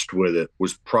pitched with it,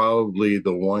 was probably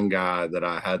the one guy that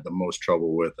I had the most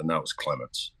trouble with, and that was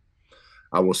Clemens.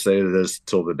 I will say this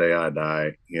till the day I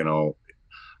die. A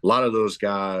lot of those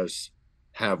guys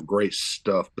have great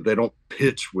stuff, but they don't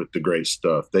pitch with the great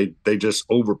stuff. They just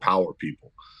overpower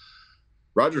people.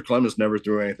 Roger Clemens never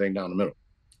threw anything down the middle,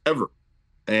 ever.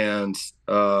 And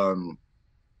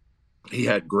he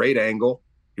had great angle.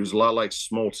 He was a lot like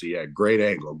Smoltz. He had great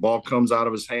angle. Ball comes out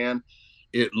of his hand.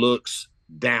 It looks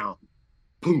down,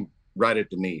 boom, right at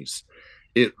the knees.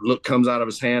 Comes out of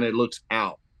his hand. It looks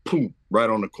out, boom, right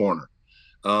on the corner.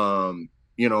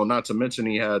 Not to mention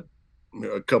he had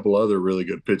a couple other really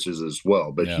good pitches as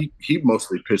well. But he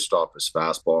mostly pitched off his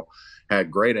fastball. Had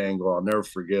great angle. I'll never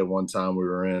forget one time we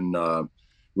were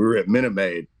at Minute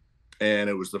Maid, and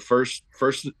it was the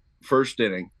first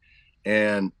inning,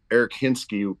 and Eric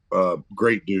Hinsky,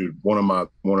 great dude, one of my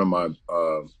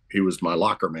he was my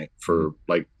locker mate for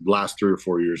like last 3 or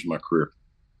 4 years of my career.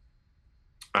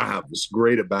 I have this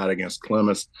great at bat against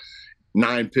Clemens,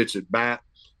 9-pitch at bat,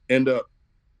 end up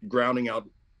grounding out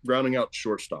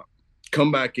shortstop,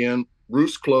 come back in,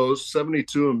 roost closed,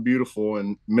 72 and beautiful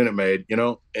in Minute Maid,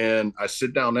 and I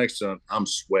sit down next to him. I'm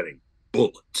sweating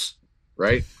bullets.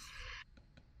 Right?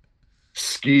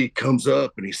 Ski comes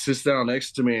up and he sits down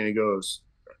next to me and he goes,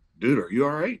 dude, are you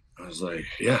all right? I was like,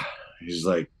 yeah. He's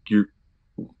like, you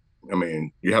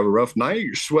have a rough night?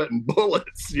 You're sweating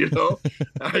bullets,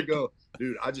 I go,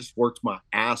 dude, I just worked my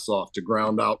ass off to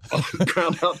ground out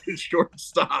the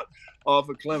shortstop off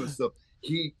of Clemens. So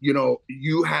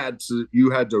you had to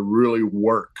really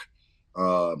work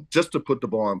just to put the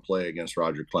ball in play against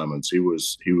Roger Clemens. He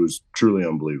was truly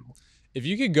unbelievable. If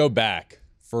you could go back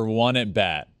for one at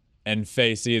bat and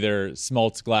face either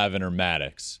Smoltz, Glavine, or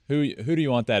Maddox, who do you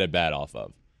want that at bat off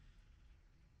of?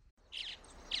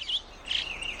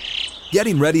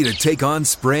 Getting ready to take on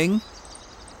spring?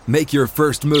 Make your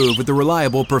first move with the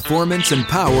reliable performance and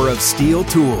power of Steel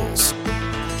tools.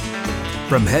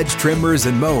 From hedge trimmers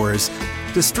and mowers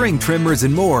to string trimmers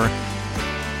and more,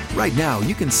 right now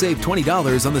you can save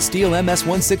 $20 on the Stihl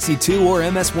MS-162 or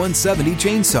MS-170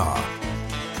 chainsaw.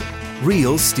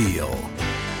 Real Stihl.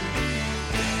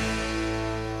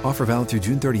 Offer valid through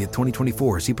June 30th,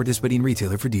 2024. See participating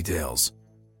retailer for details.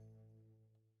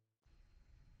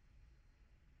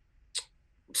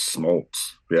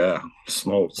 Smoltz. Yeah,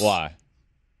 Smoltz. Why?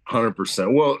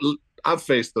 100%. Well, I've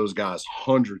faced those guys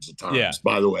hundreds of times,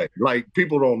 by the way. Like,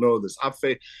 people don't know this.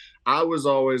 I was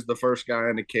always the first guy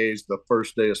in the cage the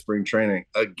first day of spring training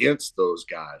against those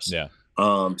guys. Yeah.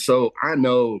 So I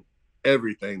know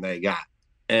everything they got.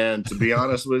 And to be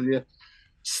honest with you,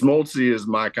 Smoltzy is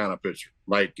my kind of pitcher.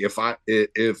 Like, if I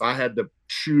had to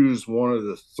choose one of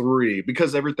the three,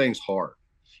 because everything's hard.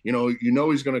 You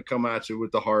know he's going to come at you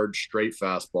with the hard, straight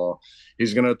fastball.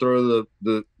 He's going to throw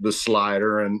the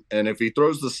slider, and if he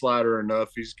throws the slider enough,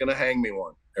 he's going to hang me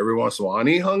one every once in a while. And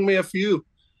he hung me a few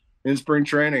in spring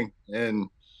training. And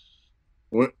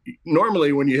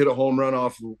normally when you hit a home run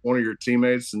off one of your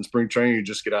teammates in spring training, you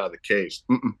just get out of the cage.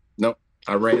 Nope.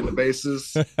 I ran the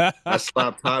bases. I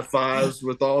slapped high fives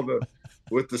with the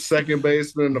second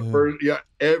baseman and the first. Yeah,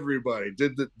 everybody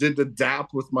did the dap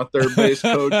with my third base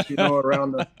coach.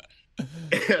 Around the.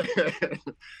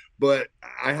 But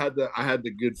I had the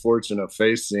good fortune of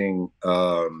facing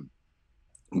Glavine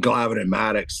and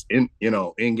Maddox in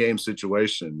game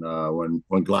situation when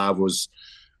Glav was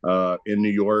in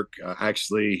New York.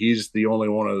 Actually, he's the only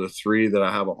one of the three that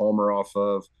I have a homer off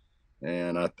of.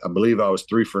 And I believe I was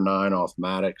 3 for 9 off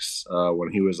Maddox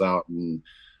when he was out in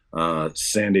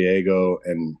San Diego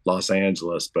and Los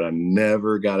Angeles, but I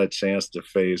never got a chance to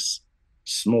face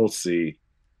Smoltzy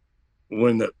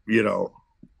when the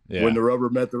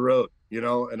rubber met the road,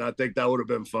 and I think that would have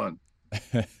been fun.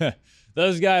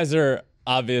 Those guys are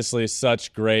obviously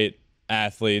such great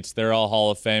athletes. They're all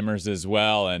Hall of Famers as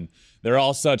well, and they're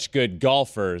all such good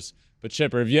golfers. But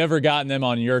Chipper, have you ever gotten them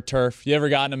on your turf? You ever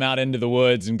gotten them out into the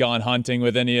woods and gone hunting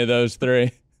with any of those three?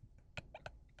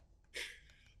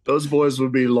 Those boys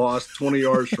would be lost 20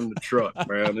 yards from the truck,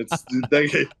 man.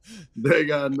 They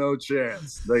got no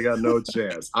chance. They got no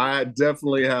chance. I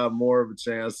definitely have more of a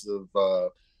chance of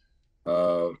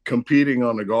competing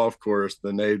on the golf course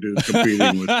than they do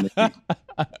competing with me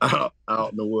out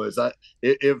in the woods.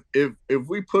 If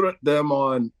we put them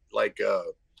on like a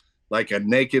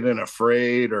Naked and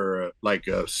Afraid or like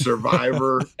a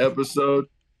Survivor episode,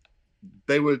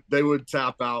 they would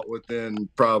tap out within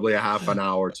probably a half an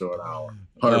hour to an hour.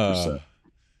 100%.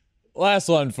 Last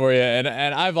one for you, and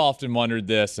I've often wondered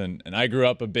this, and I grew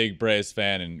up a big Braves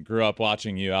fan and grew up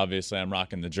watching you. Obviously, I'm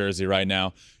rocking the jersey right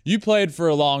now. You played for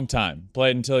a long time,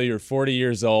 played until you were 40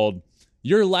 years old.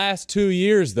 Your last 2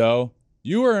 years, though,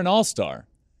 you were an all-star.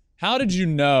 How did you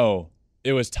know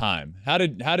it was time? How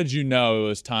did you know it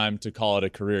was time to call it a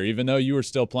career, even though you were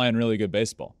still playing really good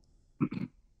baseball?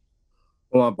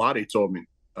 Well, my body told me.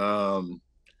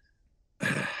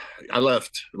 I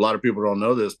left. A lot of people don't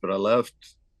know this, but I left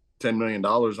 $10 million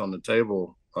on the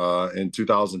table in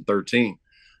 2013.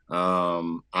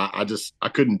 I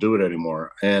couldn't do it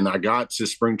anymore. And I got to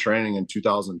spring training in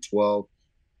 2012.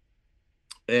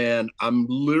 And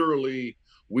it's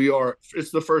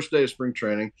the first day of spring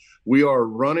training. We are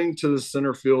running to the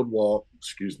center field wall.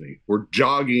 Excuse me. We're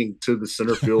jogging to the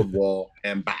center field wall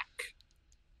and back.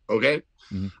 Okay.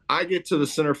 Mm-hmm. I get to the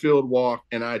center field walk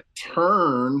and I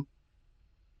turn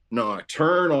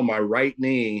on my right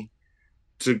knee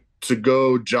to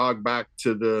go jog back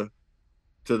to the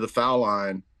foul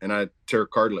line, and I tear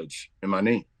cartilage in my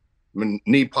knee. My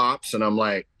knee pops and I'm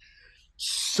like,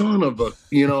 son of a,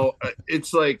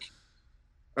 it's like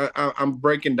I'm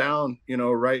breaking down,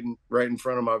 right in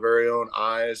front of my very own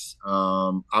eyes.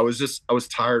 I was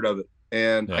tired of it,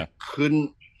 and yeah.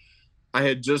 I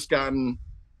had just gotten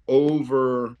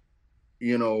over,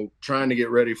 trying to get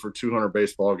ready for 200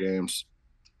 baseball games,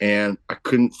 and I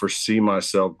couldn't foresee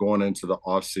myself going into the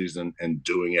off season and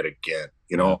doing it again.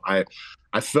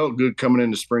 I felt good coming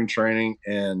into spring training,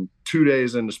 and 2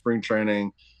 days into spring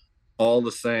training, all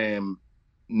the same,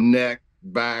 neck,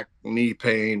 back, knee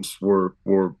pains were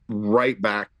right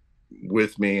back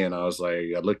with me. And I was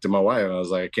like, I looked at my wife and I was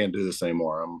like, I can't do this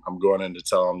anymore. I'm going in to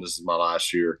tell them this is my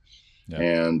last year. Yeah.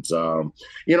 And, I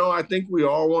think we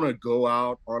all want to go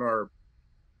out on our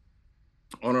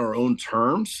own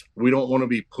terms. We don't want to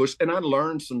be pushed. And I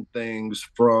learned some things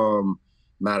from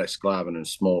Maddox, Glavine, and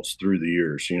Smoltz through the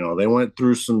years. They went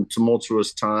through some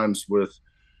tumultuous times with,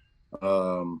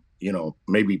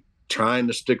 maybe trying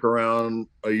to stick around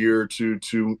a year or two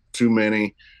too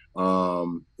many.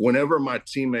 Whenever my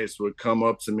teammates would come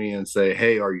up to me and say,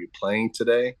 hey, are you playing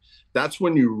today? That's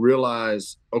when you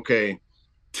realize, okay,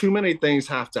 too many things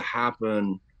have to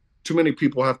happen. Too many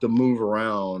people have to move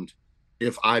around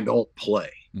if I don't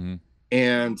play. Mm-hmm.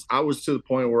 And I was to the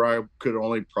point where I could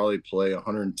only probably play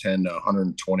 110 to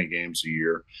 120 games a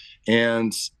year.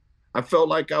 And I felt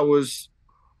like I was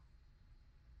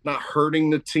not hurting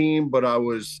the team, but I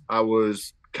was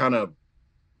kind of,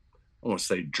 I don't want to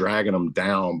say dragging them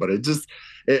down, but it just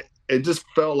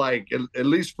felt like, at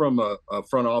least from a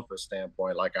front office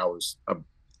standpoint, like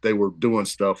they were doing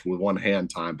stuff with one hand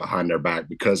tied behind their back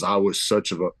because I was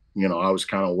such of a, I was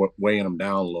kind of weighing them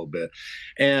down a little bit.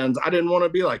 And I didn't want to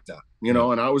be like that, and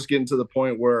I was getting to the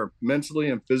point where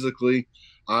mentally and physically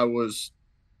I was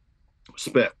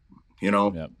spent,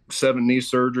 7 knee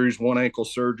surgeries, 1 ankle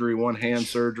surgery, 1 hand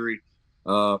surgery.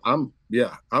 I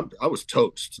was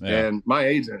toast. Yeah. And my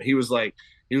agent, he was like,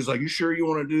 you sure you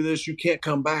want to do this? You can't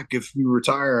come back if you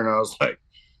retire. And I was like,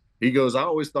 he goes, I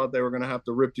always thought they were going to have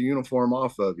to rip the uniform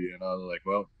off of you. And I was like,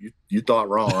 well, you thought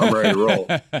wrong. I'm ready to roll.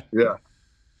 Yeah.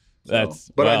 I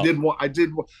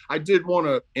did want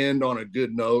to end on a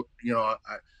good note.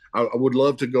 I would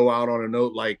love to go out on a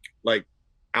note like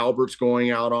Albert's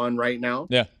going out on right now.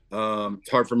 Yeah. It's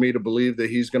hard for me to believe that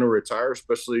he's going to retire,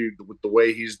 especially with the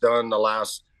way he's done the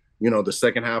last, the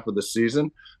second half of the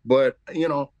season. But,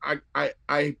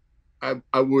 I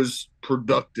was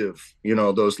productive,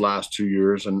 those last 2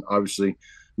 years, and obviously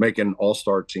making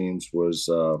all-star teams was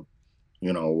a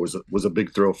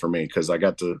big thrill for me because I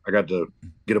got to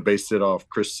get a base hit off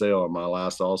Chris Sale in my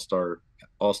last all-star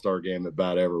game at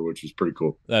bat ever, which was pretty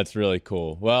cool. That's really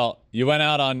cool. Well, you went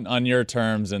out on your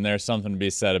terms, and there's something to be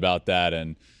said about that.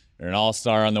 And you're an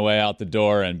all-star on the way out the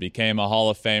door and became a Hall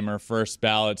of Famer, first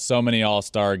ballot, so many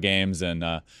all-star games. And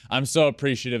I'm so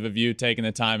appreciative of you taking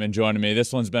the time and joining me.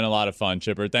 This one's been a lot of fun,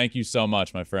 Chipper. Thank you so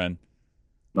much, my friend.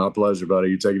 My pleasure, buddy.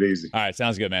 You take it easy. All right.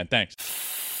 Sounds good, man. Thanks.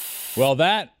 Well,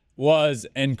 that was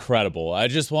incredible. I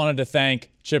just wanted to thank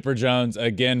Chipper Jones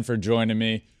again for joining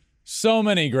me. So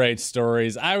many great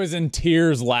stories. I was in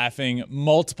tears laughing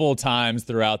multiple times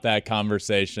throughout that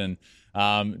conversation.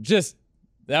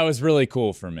 That was really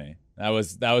cool for me. That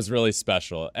was really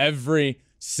special. Every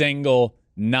single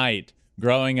night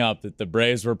growing up that the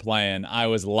Braves were playing, I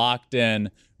was locked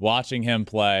in watching him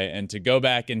play, and to go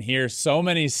back and hear so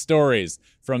many stories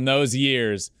from those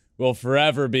years will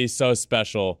forever be so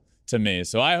special to me.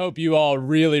 So I hope you all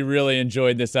really, really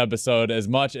enjoyed this episode as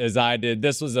much as I did.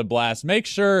 This was a blast. Make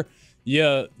sure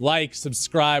you like,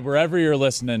 subscribe wherever you're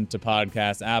listening to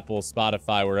podcasts, Apple,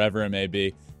 Spotify, wherever it may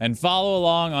be, and follow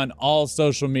along on all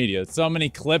social media. So many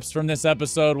clips from this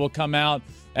episode will come out.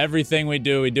 Everything we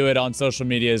do it on social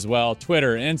media as well.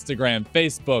 Twitter, Instagram,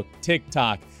 Facebook,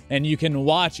 TikTok, and you can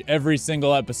watch every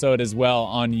single episode as well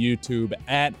on YouTube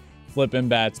at Flippin'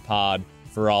 Bats Pod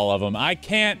for all of them. I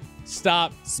can't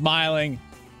stop smiling.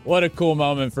 What a cool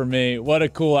moment for me. What a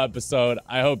cool episode.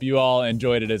 I hope you all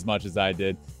enjoyed it as much as I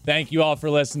did. Thank you all for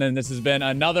listening. This has been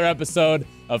another episode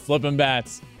of Flippin'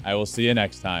 Bats. I will see you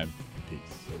next time.